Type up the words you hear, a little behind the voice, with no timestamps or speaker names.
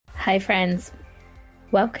Hi, friends.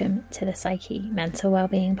 Welcome to the Psyche Mental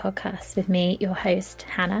Wellbeing Podcast with me, your host,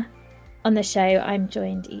 Hannah. On the show, I'm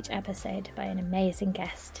joined each episode by an amazing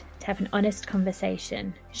guest to have an honest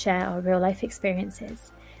conversation, share our real life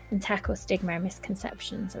experiences, and tackle stigma and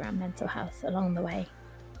misconceptions around mental health along the way.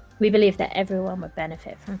 We believe that everyone would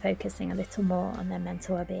benefit from focusing a little more on their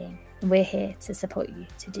mental wellbeing, and we're here to support you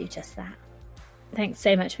to do just that. Thanks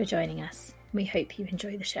so much for joining us. We hope you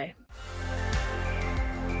enjoy the show.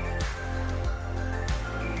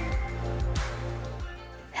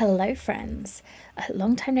 Hello, friends. A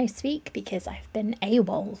long time no speak because I've been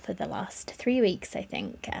AWOL for the last 3 weeks, I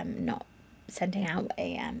think, not sending out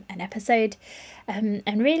an episode. And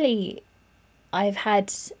really, I've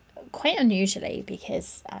had quite unusually,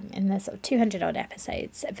 because in the sort of 200 odd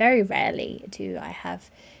episodes, very rarely do I have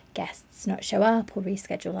guests not show up or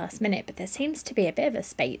reschedule last minute, but there seems to be a bit of a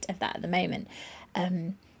spate of that at the moment,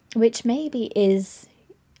 which maybe is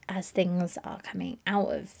as things are coming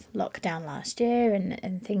out of lockdown last year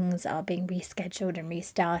and things are being rescheduled and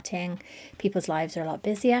restarting, people's lives are a lot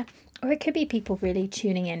busier. Or it could be people really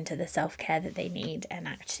tuning into the self-care that they need and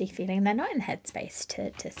actually feeling they're not in headspace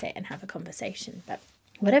to sit and have a conversation. But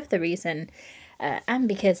whatever the reason, and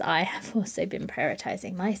because I have also been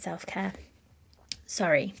prioritizing my self-care,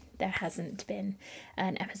 sorry, there hasn't been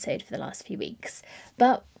an episode for the last few weeks.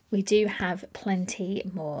 But we do have plenty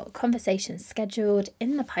more conversations scheduled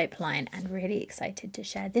in the pipeline and really excited to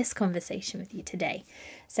share this conversation with you today.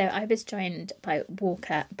 So I was joined by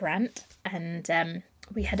Walker Brandt, and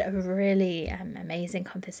we had a really amazing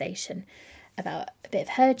conversation about a bit of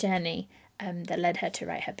her journey that led her to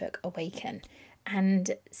write her book, Awaken.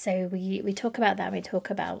 And so we talk about that, we talk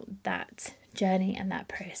about that journey and that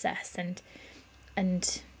process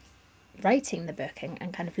and writing the book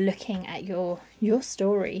and kind of looking at your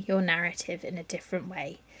story, your narrative in a different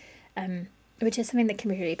way, which is something that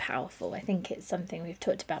can be really powerful. I think it's something we've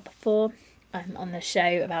talked about before on the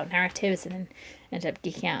show about narratives, and then ended up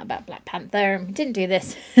geeking out about Black Panther, and we didn't do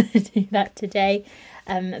that today,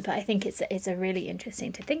 but I think it's a really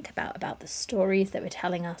interesting to think about the stories that we're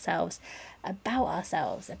telling ourselves, about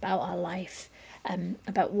our life,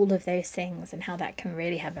 about all of those things, and how that can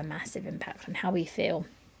really have a massive impact on how we feel,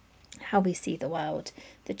 how we see the world,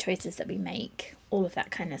 the choices that we make, all of that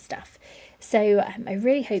kind of stuff. So I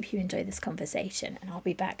really hope you enjoy this conversation, and I'll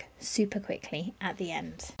be back super quickly at the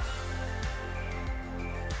end.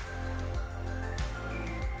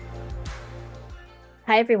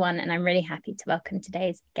 Hi everyone, and I'm really happy to welcome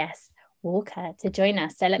today's guest, Walker, to join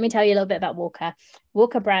us. So let me tell you a little bit about Walker.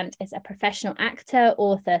 Walker Brandt is a professional actor,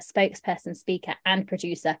 author, spokesperson, speaker, and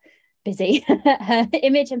producer. Busy. Her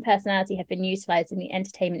image and personality have been utilised in the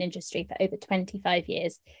entertainment industry for over 25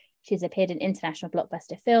 years. She's appeared in international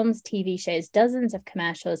blockbuster films, TV shows, dozens of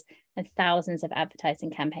commercials, and thousands of advertising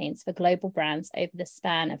campaigns for global brands over the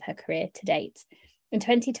span of her career to date. In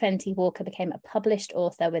 2020, Walker became a published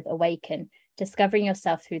author with Awaken, Discovering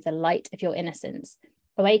Yourself Through the Light of Your Innocence.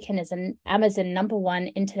 Awaken is an Amazon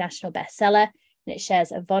 #1 international bestseller, and it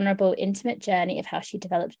shares a vulnerable, intimate journey of how she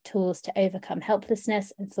developed tools to overcome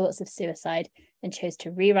helplessness and thoughts of suicide, and chose to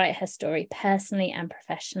rewrite her story personally and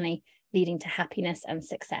professionally, leading to happiness and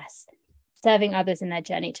success. Serving others in their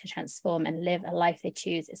journey to transform and live a life they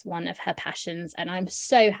choose is one of her passions, and I'm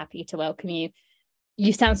so happy to welcome you.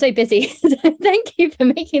 You sound so busy. Thank you for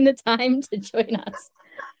making the time to join us.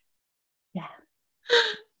 Yeah.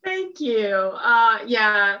 Thank you.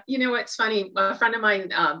 You know what's funny? A friend of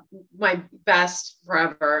mine, my best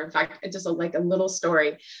forever. In fact, it's just like a little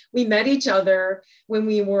story. We met each other when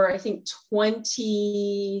we were, I think,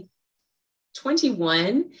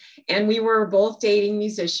 21, and we were both dating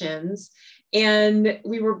musicians, and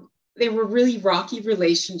they were really rocky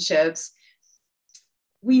relationships.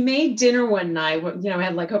 We made dinner one night. We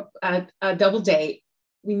had like a double date.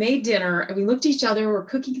 We made dinner and we looked at each other. We're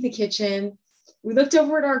cooking in the kitchen. We looked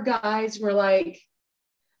over at our guys. We're like,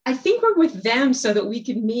 I think we're with them so that we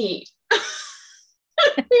could meet.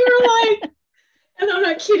 We were like, and I'm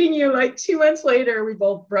not kidding you, like 2 months later, we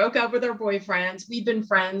both broke up with our boyfriends. We've been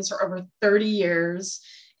friends for over 30 years.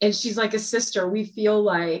 And she's like a sister. We feel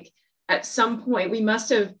like at some point we must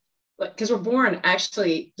have, because we're born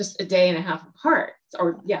actually just a day and a half apart,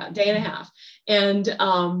 a day and a half.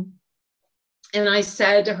 And I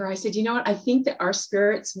said to her, I said, you know what? I think that our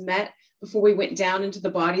spirits met before we went down into the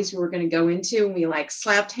bodies we were going to go into. And we like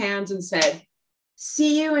slapped hands and said,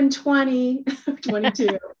 see you in 20,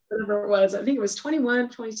 22, whatever it was. I think it was 21,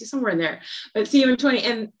 22, somewhere in there, but see you in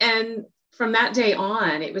 20. And from that day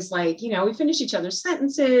on, it was like, we finished each other's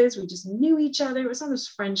sentences. We just knew each other. It was one of those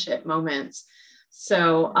friendship moments.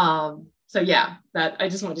 So So yeah, that I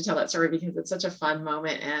just wanted to tell that story because it's such a fun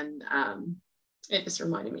moment, and it just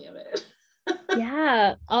reminded me of it.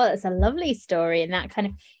 Yeah. Oh, it's a lovely story. And that kind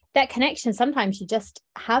of that connection, sometimes you just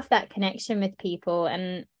have that connection with people.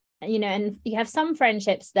 And and you have some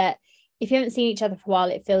friendships that if you haven't seen each other for a while,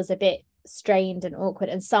 it feels a bit strained and awkward.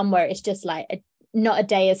 And somewhere it's just like not a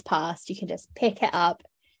day has passed. You can just pick it up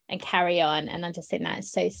and carry on. And I just think that is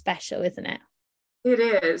so special, isn't it? It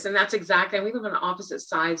is. And that's exactly, and we live on opposite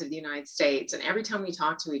sides of the United States. And every time we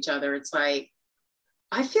talk to each other, it's like,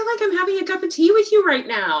 I feel like I'm having a cup of tea with you right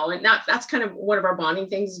now. And that's kind of one of our bonding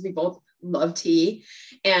things is we both love tea.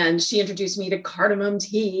 And she introduced me to cardamom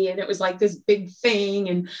tea, and it was like this big thing.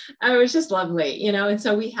 And it was just lovely, And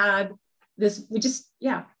so we had this,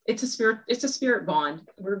 yeah, it's a spirit bond.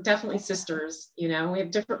 We're definitely sisters, we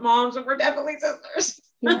have different moms, and we're definitely sisters.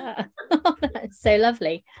 Yeah. That's so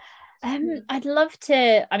lovely. I'd love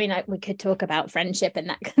to, we could talk about friendship and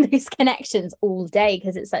that these connections all day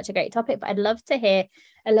because it's such a great topic, but I'd love to hear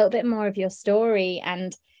a little bit more of your story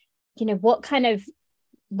and, what kind of,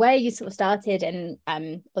 where you sort of started and,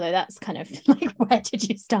 although that's kind of like, where did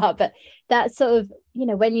you start? But that sort of,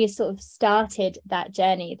 when you sort of started that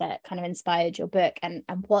journey that kind of inspired your book and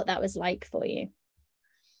what that was like for you.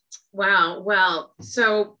 Wow. Well,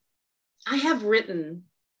 so I have written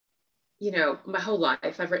my whole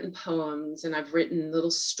life, I've written poems and I've written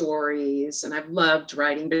little stories and I've loved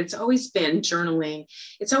writing, but it's always been journaling.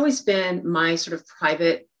 It's always been my sort of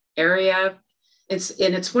private area.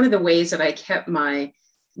 It's one of the ways that I kept my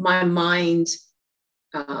mind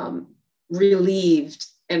relieved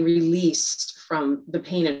and released from the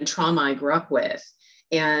pain and trauma I grew up with.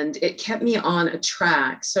 And it kept me on a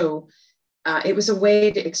track. So it was a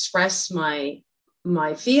way to express my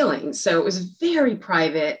feelings. So it was very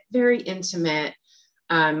private, very intimate.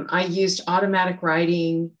 I used automatic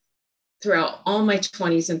writing throughout all my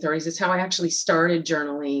 20s and 30s. It's how I actually started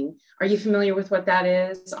journaling. Are you familiar with what that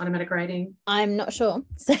is, automatic writing? I'm not sure.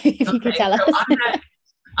 So if you could tell us.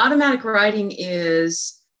 Automatic writing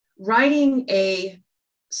is writing a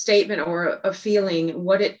statement or a feeling,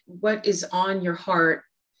 what is on your heart,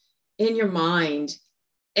 in your mind,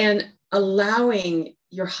 and allowing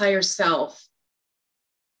your higher self,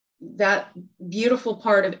 that beautiful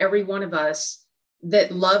part of every one of us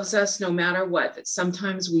that loves us no matter what, that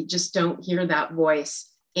sometimes we just don't hear that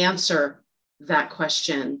voice, answer that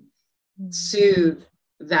question, soothe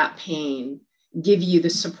that pain, give you the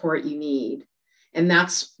support you need. And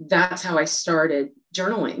that's how I started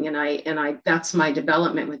journaling. And I that's my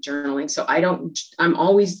development with journaling. So I'm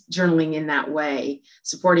always journaling in that way,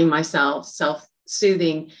 supporting myself,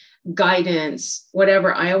 self-soothing, guidance,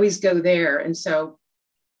 whatever. I always go there. And so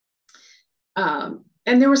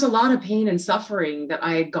and there was a lot of pain and suffering that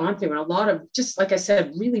I had gone through, and a lot of, just like I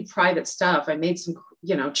said, really private stuff. I made some,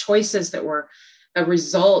 choices that were a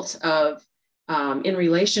result of, in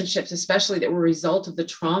relationships, especially, that were a result of the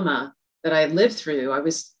trauma that I had lived through. I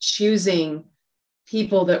was choosing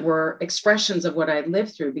people that were expressions of what I had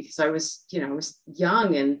lived through because I was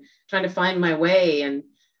young and trying to find my way. And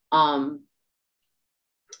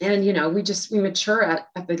we mature at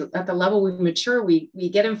the level we mature. We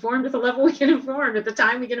get informed at the level we get informed, at the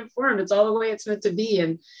time we get informed. It's all the way it's meant to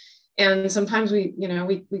be. And sometimes we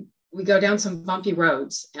go down some bumpy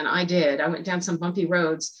roads. And I went down some bumpy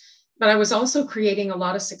roads, but I was also creating a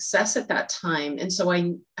lot of success at that time. And so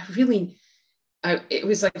it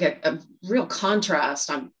was like a real contrast.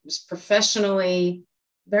 I was professionally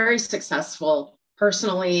very successful,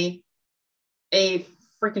 personally a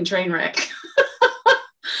freaking train wreck.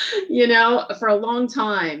 For a long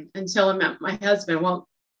time, until I met my husband. Well,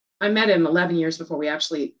 I met him 11 years before we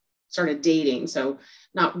actually started dating. So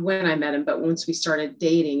not when I met him, but once we started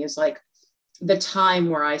dating is like the time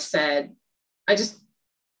where I said, I just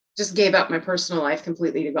gave up my personal life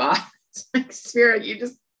completely to God. It's like, Spirit, you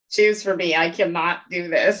just choose for me. I cannot do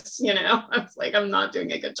this. I was like, I'm not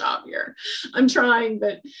doing a good job here. I'm trying,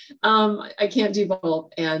 but I can't do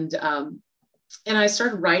both. And I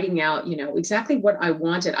started writing out, exactly what I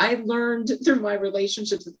wanted. I learned through my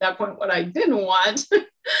relationships at that point what I didn't want.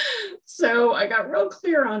 So I got real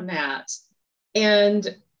clear on that.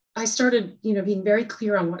 And I started, being very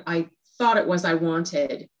clear on what I thought it was I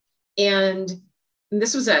wanted. And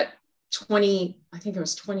this was at 20, I think I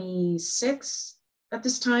was 26 at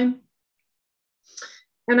this time.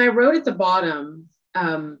 And I wrote at the bottom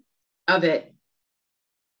of it,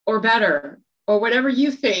 or better, or whatever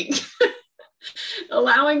you think.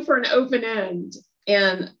 Allowing for an open end.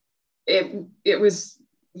 And it was,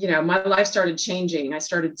 my life started changing. I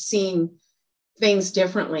started seeing things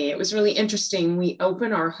differently. It was really interesting. We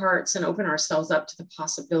open our hearts and open ourselves up to the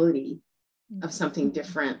possibility of something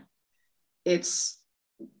different. it's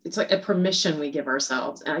like a permission we give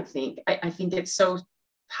ourselves. And I think it's so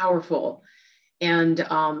powerful. And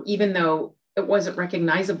even though it wasn't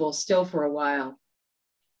recognizable still for a while,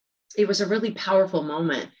 it was a really powerful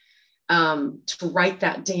moment to write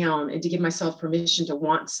that down and to give myself permission to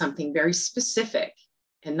want something very specific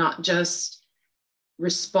and not just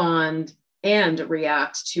respond and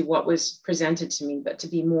react to what was presented to me, but to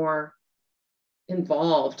be more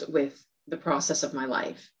involved with the process of my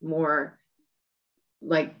life, more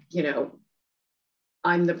like,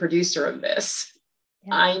 I'm the producer of this.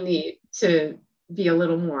 Yeah. I need to be a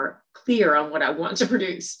little more clear on what I want to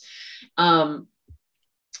produce.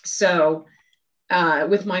 So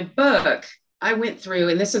with my book, I went through,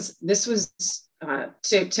 and this was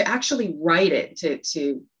to actually write it,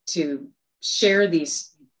 to share these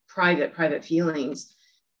private feelings,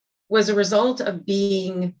 was a result of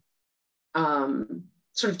being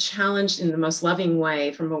sort of challenged in the most loving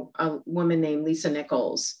way from a woman named Lisa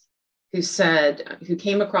Nichols, who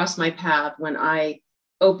came across my path when I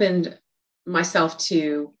opened myself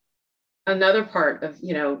to another part of,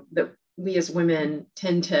 that we as women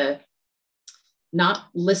tend to not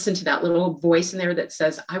listen to, that little voice in there that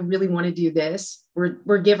says, I really want to do this.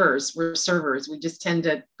 We're givers, we're servers. We just tend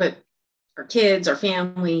to put our kids, our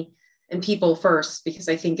family, and people first, because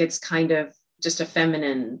I think it's kind of just a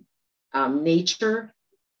feminine nature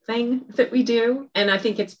thing that we do. And I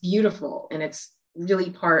think it's beautiful, and it's really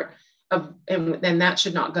part of, and that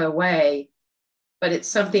should not go away, but it's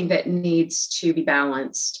something that needs to be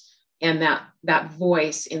balanced. And that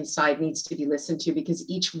voice inside needs to be listened to, because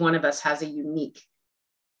each one of us has a unique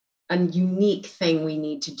thing we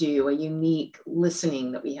need to do, a unique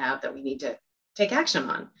listening that we have that we need to take action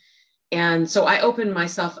on. And so I opened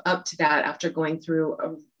myself up to that after going through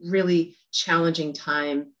a really challenging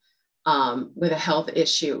time with a health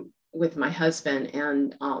issue with my husband.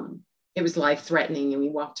 And it was life-threatening, and we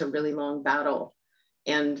walked a really long battle.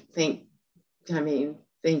 And thank you,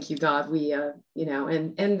 God, we, and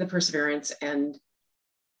the perseverance and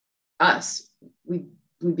us, we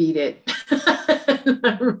beat it.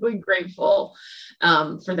 I'm really grateful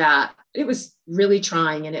for that. It was really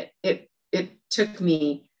trying, and it took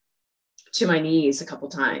me to my knees a couple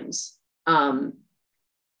times. And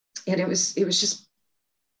it was just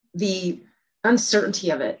the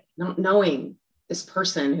uncertainty of it, not knowing this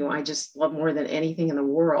person who I just love more than anything in the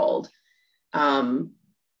world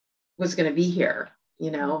was going to be here,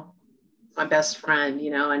 my best friend,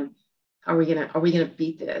 and are we going to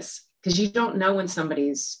beat this? Because you don't know when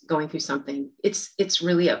somebody's going through something. It's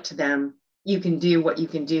really up to them. You can do what you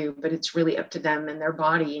can do, but it's really up to them and their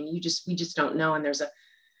body. And we just don't know. And there's a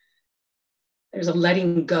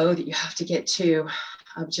letting go that you have to get to,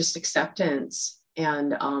 of just acceptance.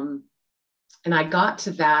 And I got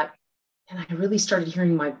to that, and I really started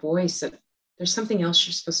hearing my voice that there's something else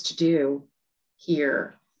you're supposed to do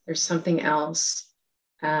here. There's something else.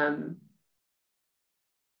 Being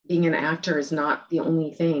an actor is not the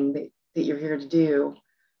only thing that you're here to do.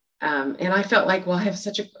 And I felt like, well, I have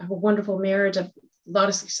such a wonderful marriage, a lot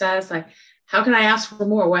of success. How can I ask for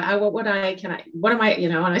more? What am I,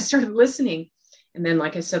 and I started listening. And then,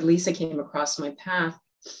 like I said, Lisa came across my path,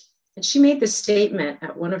 and she made this statement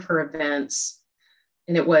at one of her events.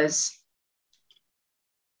 And it was,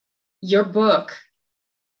 your book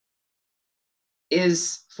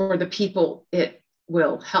is for the people it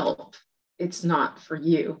will help. It's not for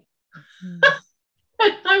you. Mm-hmm.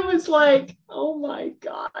 And I was like, oh my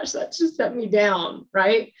gosh, that just set me down,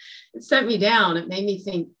 right? It set me down. It made me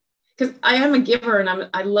think, because I am a giver, and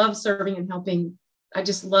I love serving and helping. I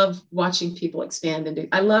just love watching people expand,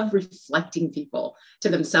 I love reflecting people to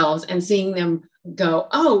themselves and seeing them go,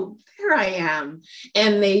 oh, there I am.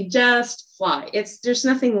 And they just fly. There's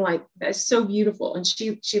nothing like that. It's so beautiful. And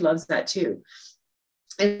she loves that too.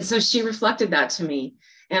 And so she reflected that to me,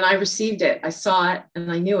 and I received it. I saw it and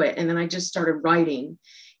I knew it. And then I just started writing,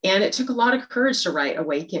 and it took a lot of courage to write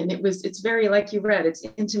Awaken. It's very, like you read, it's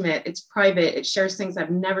intimate, it's private. It shares things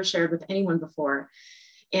I've never shared with anyone before.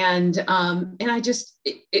 And I just,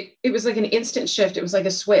 it was like an instant shift. It was like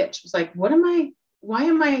a switch. It was like, why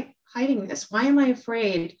am I hiding this? Why am I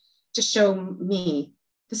afraid to show me?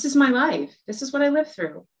 This is my life. This is what I lived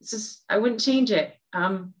through. I wouldn't change it.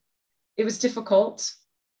 It was difficult.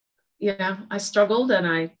 I struggled, and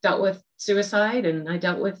I dealt with suicide, and I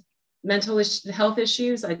dealt with mental health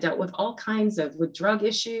issues. I dealt with all kinds with drug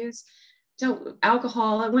issues, dealt with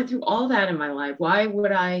alcohol. I went through all that in my life. Why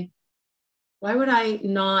would I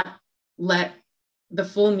not let the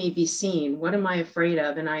full me be seen? What am I afraid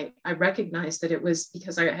of? And I recognized that it was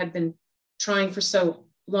because I had been trying for so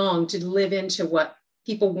long to live into what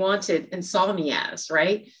people wanted and saw me as,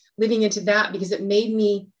 right? living into that, because it made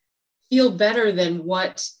me feel better than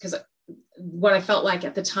because what I felt like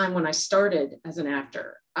at the time when I started as an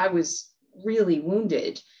actor. I was really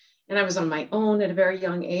wounded, and I was on my own at a very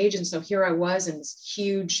young age. And so here I was in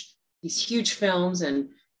these huge films, and,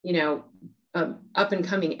 up and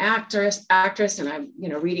coming actress, and I'm,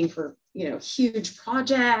 reading for, huge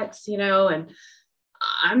projects, and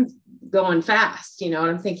I'm going fast, and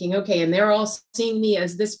I'm thinking, okay, and they're all seeing me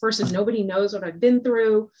as this person. Nobody knows what I've been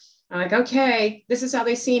through. I'm like, okay, this is how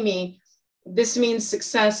they see me. This means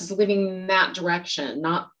success is living in that direction,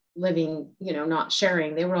 not living, not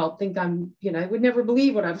sharing. They would all think I'm, I would never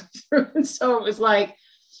believe what I've been through. And so it was like,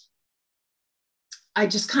 I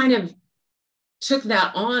just kind of took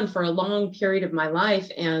that on for a long period of my life.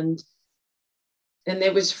 And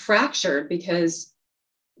it was fractured because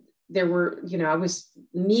there were,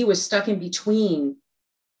 was stuck in between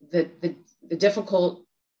the difficult,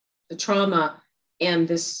 the trauma, and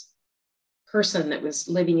this person that was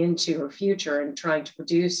living into her future and trying to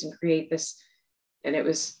produce and create this. And it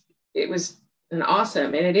was an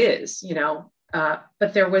awesome, and it is,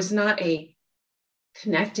 but there was not a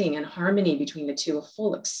connecting and harmony between the two, a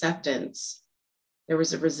full acceptance. There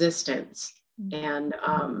was a resistance. And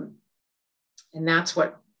that's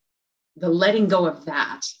what the letting go of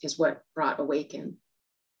that is what brought Awaken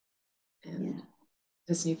and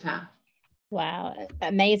this new path. Wow,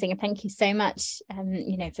 amazing. And thank you so much,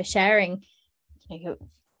 for sharing,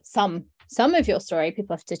 some of your story.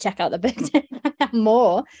 People have to check out the book to find out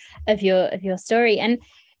more of your story. And,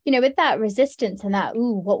 with that resistance and that,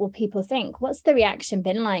 what will people think? What's the reaction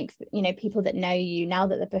been like, people that know you now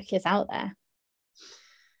that the book is out there?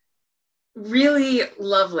 Really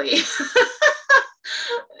lovely.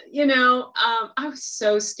 I was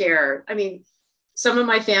so scared. I mean, some of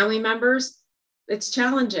my family members, it's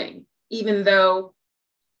challenging, even though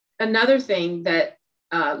another thing that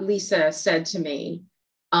Lisa said to me,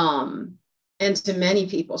 and to many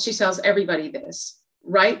people, she tells everybody this: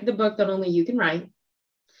 write the book that only you can write.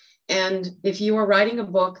 And if you are writing a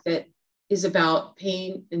book that is about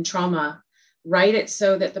pain and trauma, write it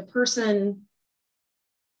so that the person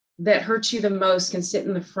that hurts you the most can sit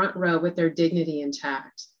in the front row with their dignity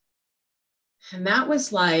intact. And that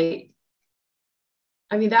was like,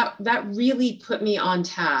 that really put me on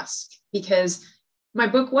task, because my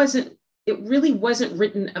book really wasn't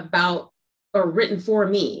written about or written for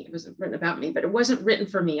me. It wasn't written about me, but it wasn't written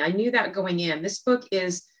for me. I knew that going in. This book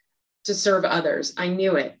is to serve others. I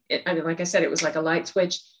knew it. Like I said, it was like a light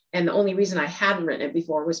switch. And the only reason I hadn't written it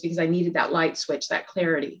before was because I needed that light switch, that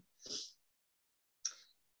clarity.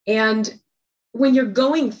 And when you're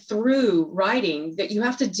going through writing, that you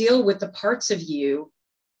have to deal with the parts of you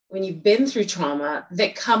when you've been through trauma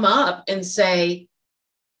that come up and say,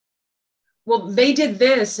 well, they did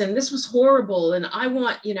this and this was horrible. And I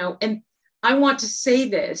want, and I want to say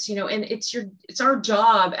this, and it's our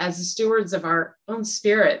job as the stewards of our own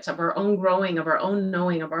spirits, of our own growing, of our own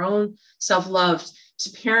knowing, of our own self-love, to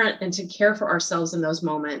parent and to care for ourselves in those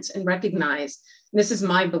moments, and recognize, and this is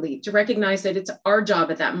my belief, to recognize that it's our job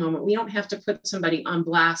at that moment. We don't have to put somebody on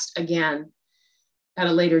blast again at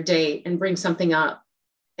a later date and bring something up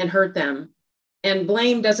and hurt them. And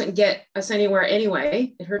blame doesn't get us anywhere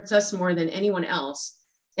anyway. It hurts us more than anyone else.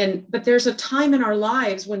 But there's a time in our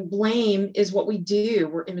lives when blame is what we do.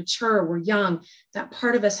 We're immature, we're young. That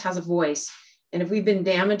part of us has a voice. And if we've been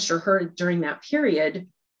damaged or hurt during that period,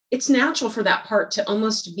 it's natural for that part to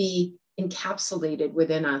almost be encapsulated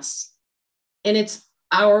within us. And it's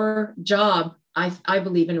our job, I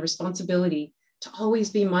believe, and a responsibility to always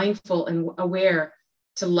be mindful and aware,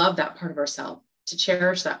 to love that part of ourselves, to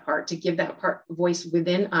cherish that part, to give that part voice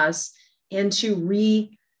within us, and to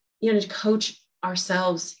to coach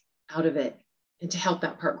ourselves out of it and to help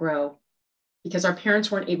that part grow, because our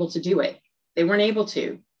parents weren't able to do it. They weren't able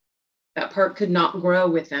to. That part could not grow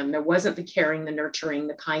with them. There wasn't the caring, the nurturing,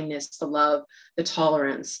 the kindness, the love, the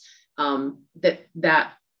tolerance,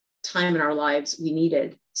 that time in our lives we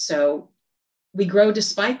needed. So we grow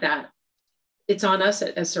despite that. It's on us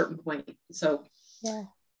at a certain point. So yeah.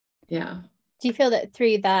 Do you feel that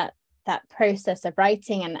through that process of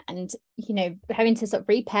writing and having to sort of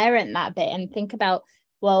reparent that bit and think about,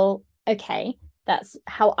 well, okay, that's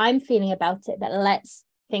how I'm feeling about it, but let's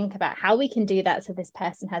think about how we can do that so this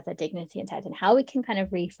person has their dignity intact, and how we can kind of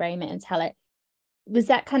reframe it and tell it? Was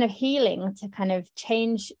that kind of healing to kind of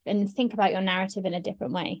change and think about your narrative in a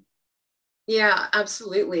different way? Yeah,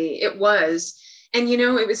 absolutely. It was. And,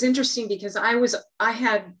 it was interesting because I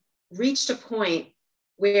had reached a point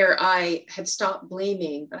where I had stopped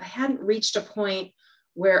blaming, but I hadn't reached a point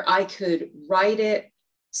where I could write it,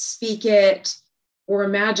 speak it, or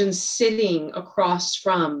imagine sitting across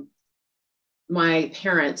from my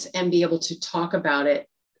parents and be able to talk about it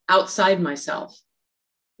outside myself.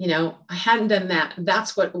 I hadn't done that.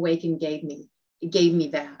 That's what Awaken gave me. It gave me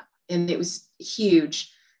that. And it was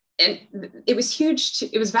huge. And it was huge.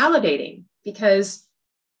 It was validating because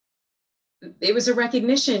it was a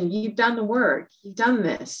recognition. You've done the work. You've done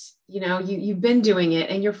this. You've been doing it,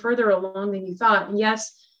 and you're further along than you thought. And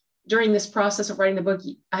yes, during this process of writing the book,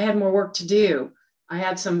 I had more work to do. I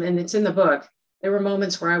had some, and it's in the book. There were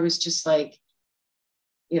moments where I was just like,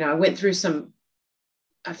 I went through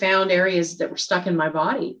I found areas that were stuck in my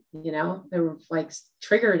body, they were like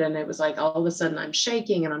triggered, and it was like, all of a sudden I'm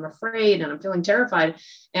shaking and I'm afraid and I'm feeling terrified.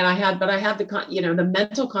 And I had the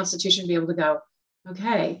mental constitution to be able to go,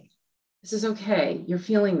 okay, this is okay. You're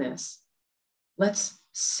feeling this. Let's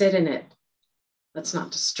sit in it. Let's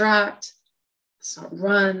not distract. Let's not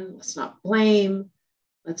run. Let's not blame.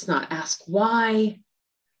 Let's not ask why.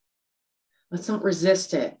 Let's not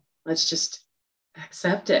resist it. Let's just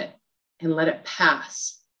accept it and let it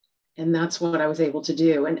pass. And that's what I was able to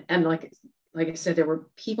do. And like I said, there were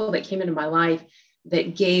people that came into my life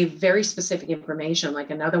that gave very specific information,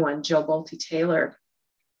 like another one, Jo Bolte Taylor,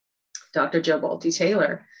 Dr. Jo Bolte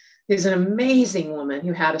Taylor, who's an amazing woman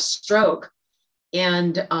who had a stroke.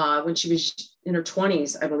 And when she was in her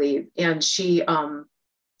 20s, I believe, and she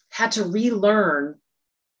had to relearn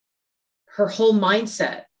her whole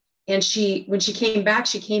mindset. And when she came back,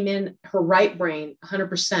 she came in her right brain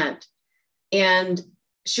 100%. And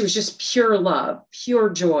she was just pure love, pure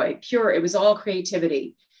joy, it was all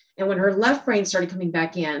creativity. And when her left brain started coming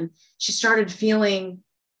back in, she started feeling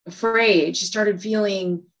afraid. She started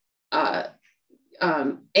feeling anger.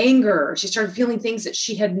 She started feeling things that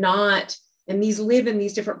she had not, and these live in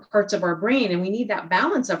these different parts of our brain. And we need that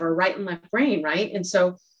balance of our right and left brain, right? And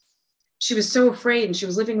so she was so afraid, and she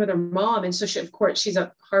was living with her mom. And so of course, she's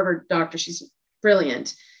a Harvard doctor. She's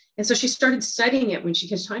brilliant. And so she started studying it when she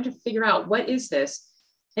was trying to figure out, what is this?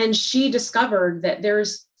 And she discovered that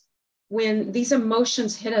when these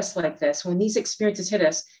emotions hit us like this, when these experiences hit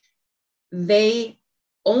us, they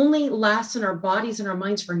only last in our bodies and our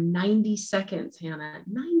minds for 90 seconds, Hannah,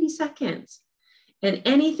 90 seconds. And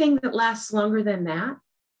anything that lasts longer than that,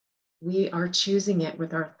 we are choosing it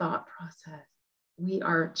with our thought process. We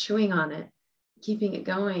are chewing on it, keeping it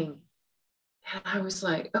going. And I was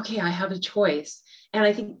like, okay, I have a choice. And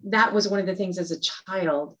I think that was one of the things as a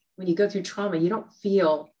child, when you go through trauma, you don't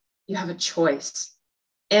feel you have a choice.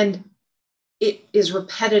 And it is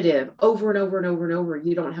repetitive over and over and over and over.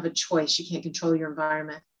 You don't have a choice. You can't control your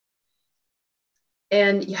environment.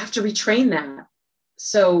 And you have to retrain that.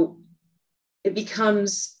 So it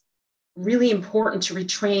becomes really important to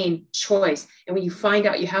retrain choice. And when you find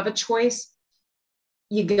out you have a choice,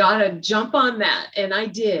 you gotta jump on that. And I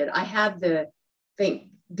did. I had thank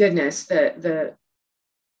goodness, the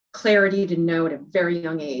clarity to know at a very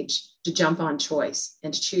young age to jump on choice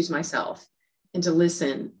and to choose myself and to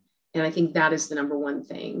listen. And I think that is the number one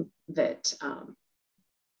thing that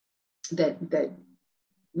that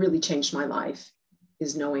really changed my life,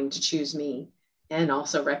 is knowing to choose me, and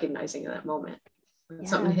also recognizing in that moment when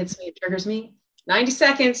something hits me, it triggers me. 90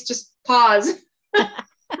 seconds, just pause.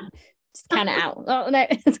 Just count it out. Oh no.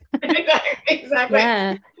 Exactly.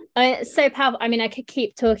 Yeah. It's so powerful. I mean, I could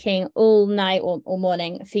keep talking all night or all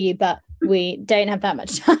morning for you, but we don't have that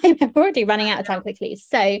much time. We're already running out of time quickly.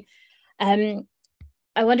 So I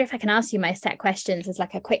wonder if I can ask you my set questions as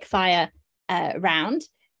like a quick fire round.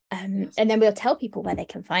 And then we'll tell people where they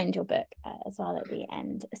can find your book as well at the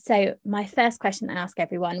end. So my first question I ask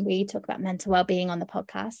everyone, we talk about mental well-being on the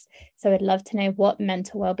podcast. So I'd love to know what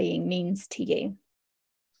mental well-being means to you.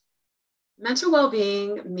 Mental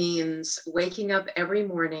well-being means waking up every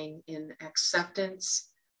morning in acceptance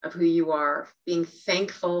of who you are, being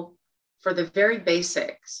thankful for the very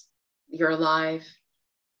basics. You're alive,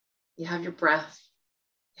 you have your breath,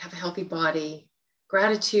 you have a healthy body.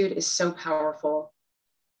 Gratitude is so powerful.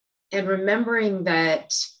 And remembering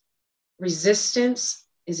that resistance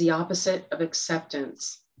is the opposite of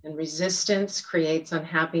acceptance, and resistance creates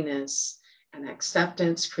unhappiness, and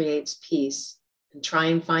acceptance creates peace. And try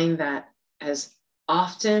and find that as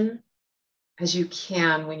often as you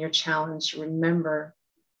can when you're challenged. Remember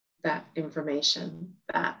that information.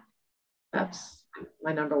 That's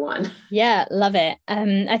my number one. Yeah, love it.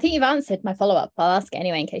 I think you've answered my follow-up. I'll ask it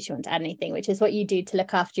anyway in case you want to add anything, which is what you do to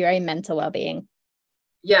look after your own mental well-being.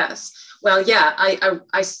 Yes. Well, yeah,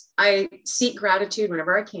 I seek gratitude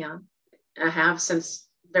whenever I can. I have since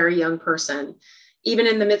a very young person. Even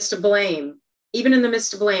in the midst of blame,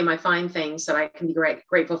 I find things that I can be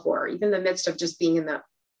grateful for. Even in the midst of just being in the,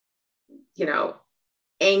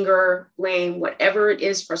 anger, blame, whatever it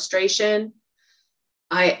is, frustration,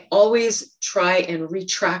 I always try and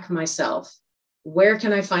retrack myself. Where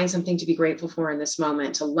can I find something to be grateful for in this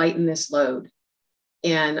moment to lighten this load?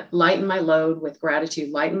 And lighten my load with gratitude,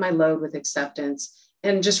 lighten my load with acceptance,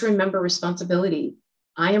 and just remember responsibility.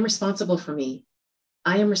 I am responsible for me.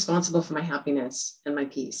 I am responsible for my happiness and my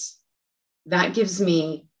peace. That gives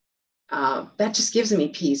me, that just gives me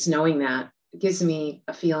peace, knowing that. It gives me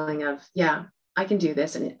a feeling of, yeah, I can do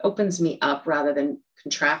this. And it opens me up rather than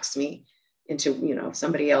contracts me into,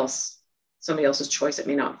 somebody else's choice that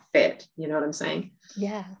may not fit. You know what I'm saying?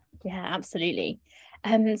 Yeah, absolutely.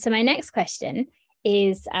 So my next question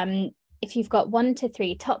is, if you've got 1 to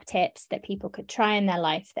 3 top tips that people could try in their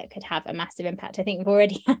life that could have a massive impact. I think we've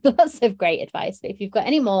already had lots of great advice, but if you've got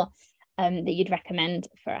any more that you'd recommend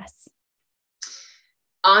for us.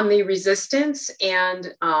 On the resistance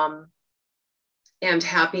and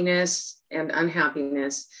happiness and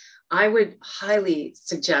unhappiness, I would highly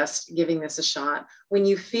suggest giving this a shot. When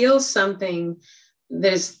you feel something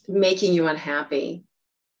that is making you unhappy,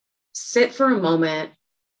 sit for a moment,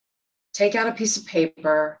 take out a piece of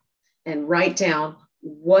paper and write down,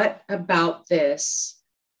 what about this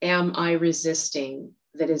am I resisting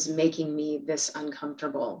that is making me this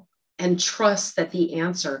uncomfortable? And trust that the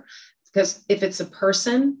answer, because if it's a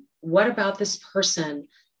person, what about this person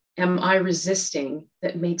am I resisting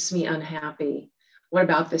that makes me unhappy? What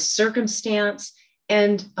about this circumstance?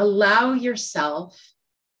 And allow yourself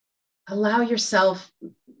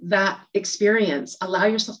that experience, allow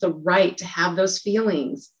yourself the right to have those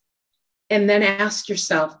feelings. And then ask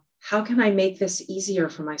yourself, how can I make this easier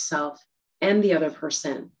for myself and the other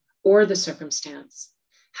person or the circumstance?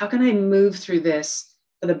 How can I move through this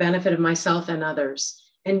for the benefit of myself and others?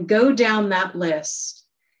 And go down that list,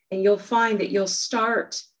 and you'll find that you'll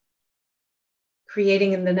start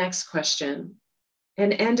creating in the next question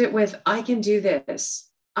and end it with, I can do this.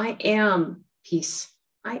 I am peace.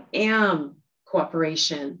 I am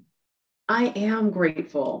cooperation. I am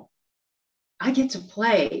grateful. I get to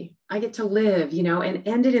play. I get to live, and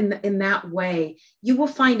end it in that way. You will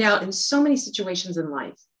find out in so many situations in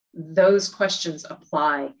life, those questions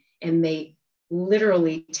apply, and they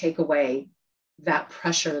literally take away that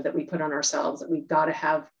pressure that we put on ourselves, that we've got to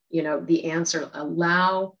have, the answer.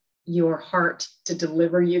 Allow your heart to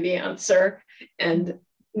deliver you the answer, and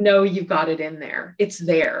know you've got it in there. It's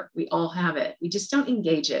there. We all have it. We just don't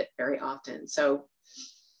engage it very often. So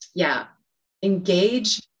yeah,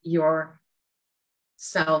 engage your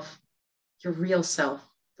self, your real self,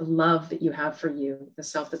 the love that you have for you, the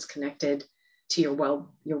self that's connected to your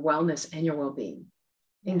wellness and your well-being.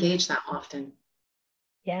 Engage that often.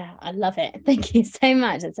 Yeah, I love it. Thank you so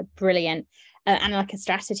much. It's a brilliant and like a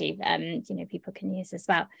strategy people can use as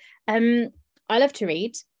well. I love to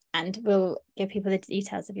read, and we'll give people the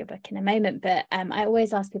details of your book in a moment, but I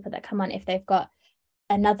always ask people that come on if they've got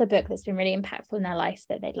another book that's been really impactful in their life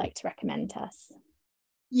that they'd like to recommend to us.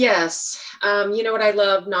 Yes. You know what I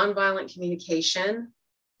love? Nonviolent Communication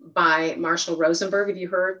by Marshall Rosenberg. Have you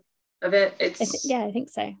heard of it? I think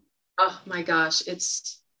so. Oh my gosh.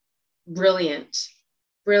 It's brilliant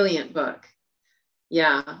book.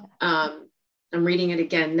 Yeah. I'm reading it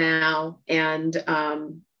again now, and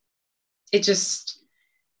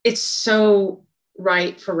it's so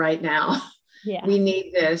right for right now. Yeah. We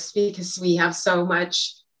need this because we have so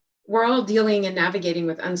much. We're all dealing and navigating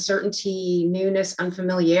with uncertainty, newness,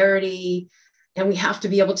 unfamiliarity, and we have to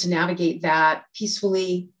be able to navigate that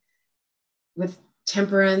peacefully with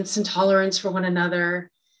temperance and tolerance for one another.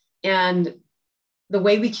 And the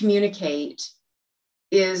way we communicate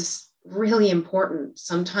is really important.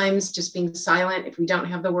 Sometimes just being silent if we don't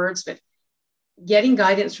have the words, but getting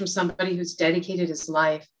guidance from somebody who's dedicated his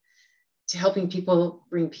life to helping people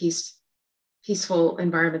bring peaceful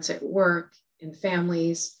environments at work, in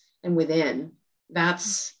families, and within.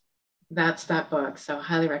 That's that book. So I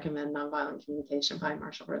highly recommend Nonviolent Communication by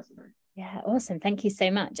Marshall Rosenberg. Yeah, awesome. Thank you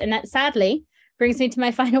so much. And that sadly brings me to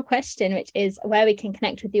my final question, which is where we can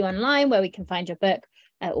connect with you online, where we can find your book,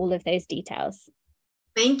 all of those details.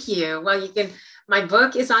 Thank you. Well, my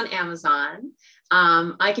book is on Amazon.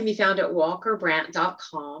 I can be found at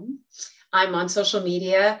walkerbrandt.com. I'm on social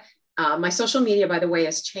media. My social media, by the way,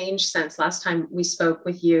 has changed since last time we spoke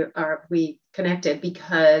with you, or we connected,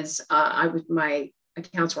 because my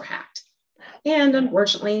accounts were hacked. And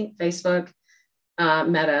unfortunately, Facebook,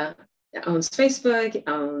 Meta owns Facebook,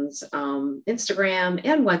 owns Instagram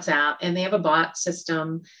and WhatsApp, and they have a bot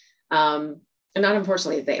system. And not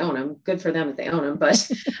unfortunately that they own them, good for them that they own them, but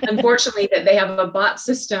unfortunately that they have a bot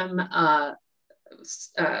system,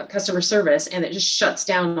 customer service, and it just shuts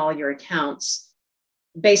down all your accounts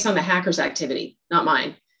based on the hacker's activity, not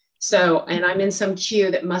mine. So, and I'm in some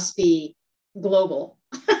queue that must be global.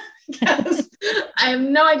 Because I have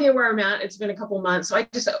no idea where I'm at. It's been a couple months. So I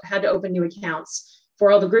just had to open new accounts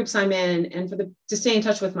for all the groups I'm in and to stay in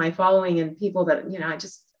touch with my following and people that,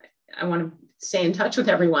 I want to stay in touch with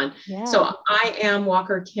everyone. Yeah. So I am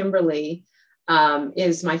Walker Kimberly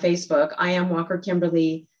is my Facebook. I am Walker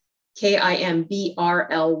Kimberly,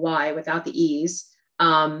 KIMBRLY without the E's.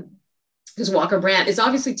 Because Walker Brandt is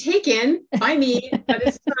obviously taken by me, but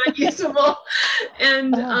it's not usable.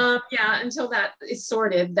 And until that is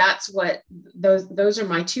sorted, that's what those are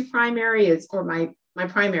my two primaries, or my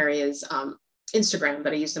primary is Instagram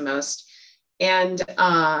that I use the most. And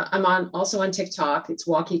I'm also on TikTok. It's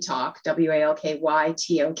Walkie Talk, WALKYTOK.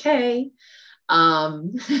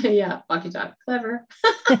 Walkie Talk, clever.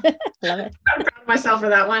 Love it. I'm proud of myself for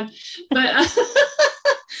that one. But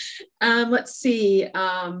let's see.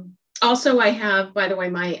 Also, I have, by the way,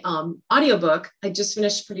 my audiobook. I just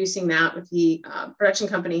finished producing that with the production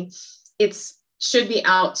company. It's should be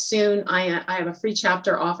out soon. I have a free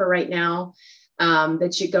chapter offer right now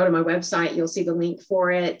that you go to my website. You'll see the link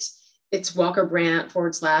for it. It's Walker Brandt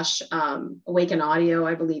 / Awaken Audio,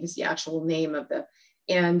 I believe is the actual name of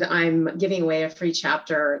and I'm giving away a free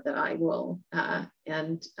chapter that I will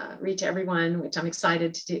read to everyone, which I'm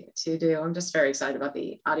excited to do. I'm just very excited about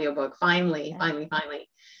the audiobook. Finally.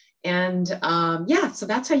 And so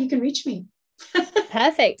that's how you can reach me.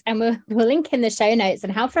 Perfect. And we'll link in the show notes.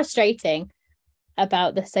 And how frustrating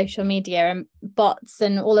about the social media and bots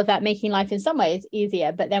and all of that making life in some ways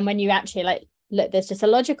easier. But then when you actually look, there's just a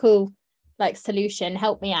logical solution,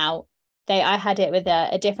 help me out. I had it with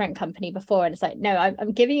a different company before, and it's like, no,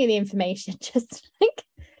 I'm giving you the information, just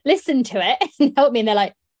listen to it and help me. And they're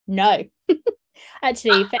like, no.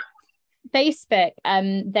 Actually, Facebook,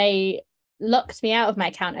 they locked me out of my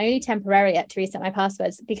account only temporarily to reset my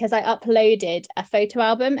passwords because I uploaded a photo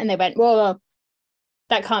album, and they went, whoa,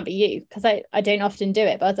 that can't be you, because I don't often do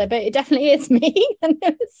it. But I was like, but it definitely is me. And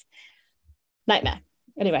it was nightmare.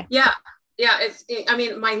 Anyway. Yeah,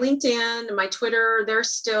 my LinkedIn, my Twitter, they're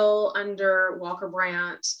still under Walker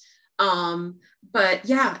Brandt. But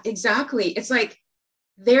yeah, exactly. It's like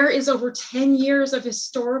there is over 10 years of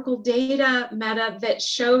historical data, Meta, that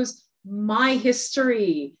shows my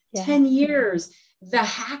history. 10 years. The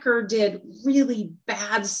hacker did really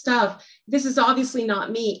bad stuff. This is obviously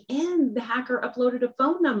not me. And the hacker uploaded a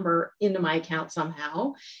phone number into my account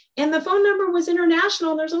somehow. And the phone number was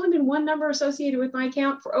international. There's only been one number associated with my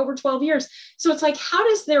account for over 12 years. So it's like, how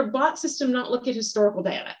does their bot system not look at historical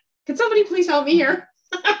data? Can somebody please help me here?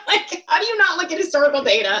 Like, how do you not look at historical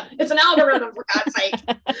data? It's an algorithm, for God's sake.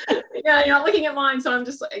 Yeah, you're not looking at mine. So I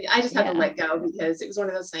just had to let go, because it was one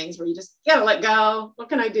of those things where you just gotta let go. What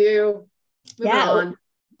can I do? Moving on.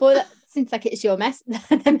 Well, that seems like it's your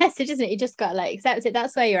the message, isn't it? You just got to accept it.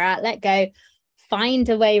 That's where you're at. Let go. Find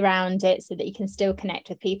a way around it so that you can still connect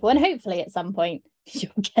with people, and hopefully at some point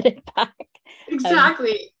you'll get it back.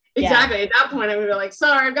 Exactly. At that point, I would be like,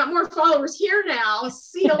 sorry, I've got more followers here now.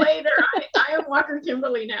 See you later. I am Walker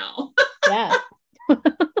Kimberly now. Yeah.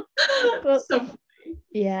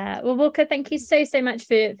 Well, Walker, thank you so much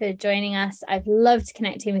for joining us. I've loved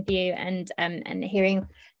connecting with you and hearing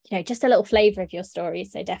just a little flavor of your story.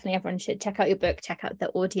 So definitely everyone should check out your book, check out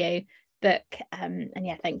the audio book, and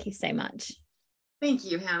thank you so much. Thank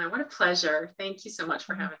you, Hannah. What a pleasure. Thank you so much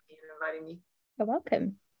for having me and inviting me. You're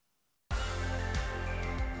welcome.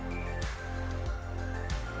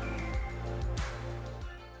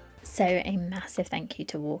 So a massive thank you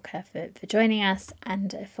to Walker for joining us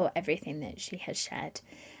and for everything that she has shared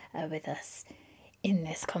with us in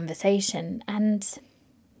this conversation. And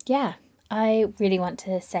I really want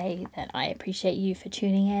to say that I appreciate you for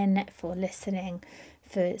tuning in, for listening,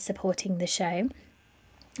 for supporting the show.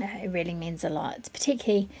 It really means a lot,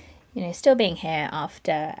 particularly, still being here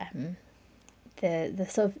after the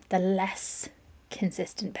sort of the less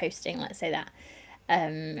consistent posting, let's say that,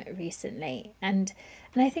 recently. And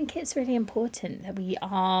I think it's really important that we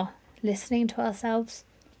are listening to ourselves.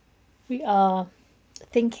 We are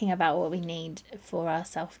thinking about what we need for our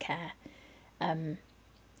self-care, and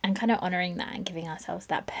kind of honouring that and giving ourselves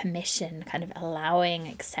that permission, kind of allowing,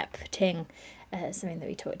 accepting, something that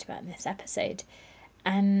we talked about in this episode.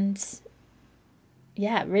 And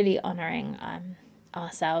really honouring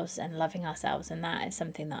ourselves and loving ourselves. And that is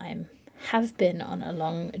something that I have been on a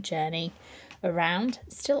long journey around,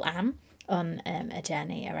 still am on a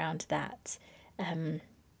journey around that.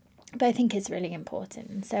 But I think it's really important.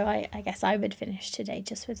 And so I guess I would finish today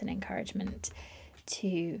just with an encouragement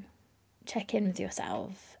to check in with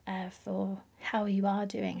yourself for how you are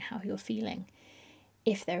doing, how you're feeling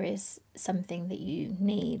if there is something that you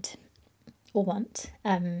need or want,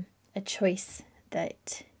 a choice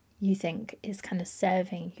that you think is kind of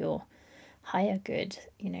serving your higher good,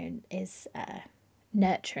 is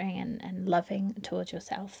nurturing and loving towards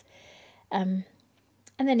yourself. And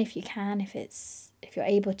then if you can, if you're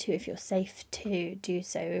able to, if you're safe to do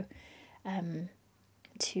so,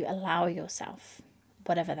 to allow yourself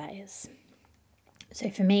whatever that is. So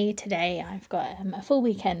for me today, I've got a full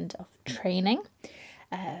weekend of training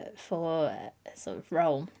for a sort of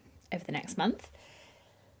role over the next month.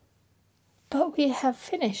 But we have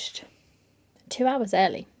finished 2 hours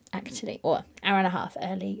early, actually, or hour and a half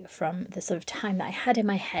early from the sort of time that I had in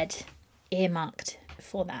my head earmarked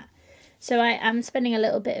for that. So I am spending a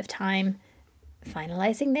little bit of time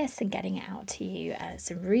finalising this and getting it out to you.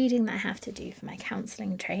 Some reading that I have to do for my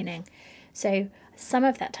counselling training. So some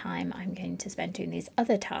of that time I'm going to spend doing these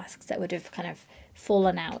other tasks that would have kind of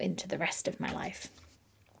fallen out into the rest of my life.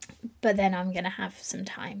 But then I'm going to have some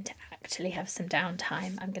time to actually have some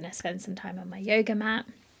downtime. I'm going to spend some time on my yoga mat.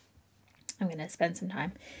 I'm going to spend some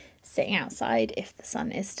time sitting outside if the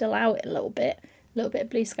sun is still out a little bit of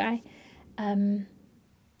blue sky. And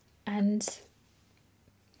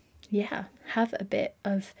yeah, have a bit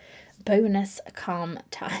of bonus calm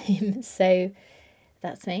time. So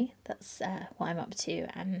that's me. That's what I'm up to.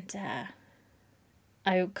 And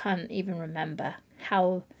I can't even remember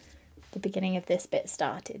how the beginning of this bit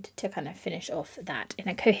started to kind of finish off that in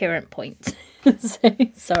a coherent point. So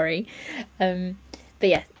sorry. But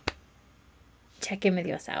yeah, check in with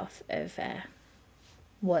yourself of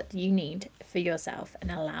what you need for yourself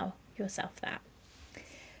and allow yourself that.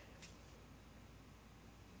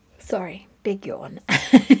 Sorry, big yawn.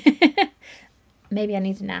 Maybe I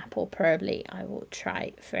need a nap, or probably I will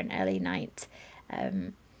try for an early night,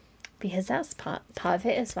 because that's part of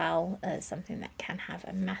it as well, something that can have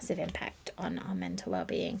a massive impact on our mental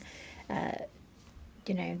well-being.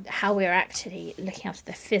 How we're actually looking after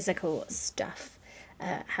the physical stuff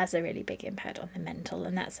has a really big impact on the mental,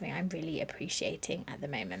 and that's something I'm really appreciating at the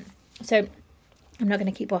moment. So I'm not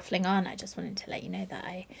going to keep waffling on. I just wanted to let you know that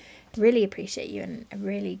I really appreciate you, and I'm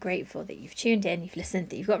really grateful that you've tuned in, you've listened,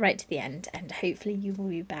 that you've got right to the end, and hopefully you will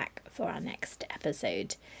be back for our next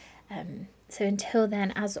episode. So until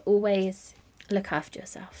then, as always, look after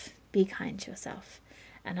yourself, be kind to yourself,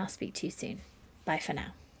 and I'll speak to you soon. Bye for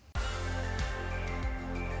now.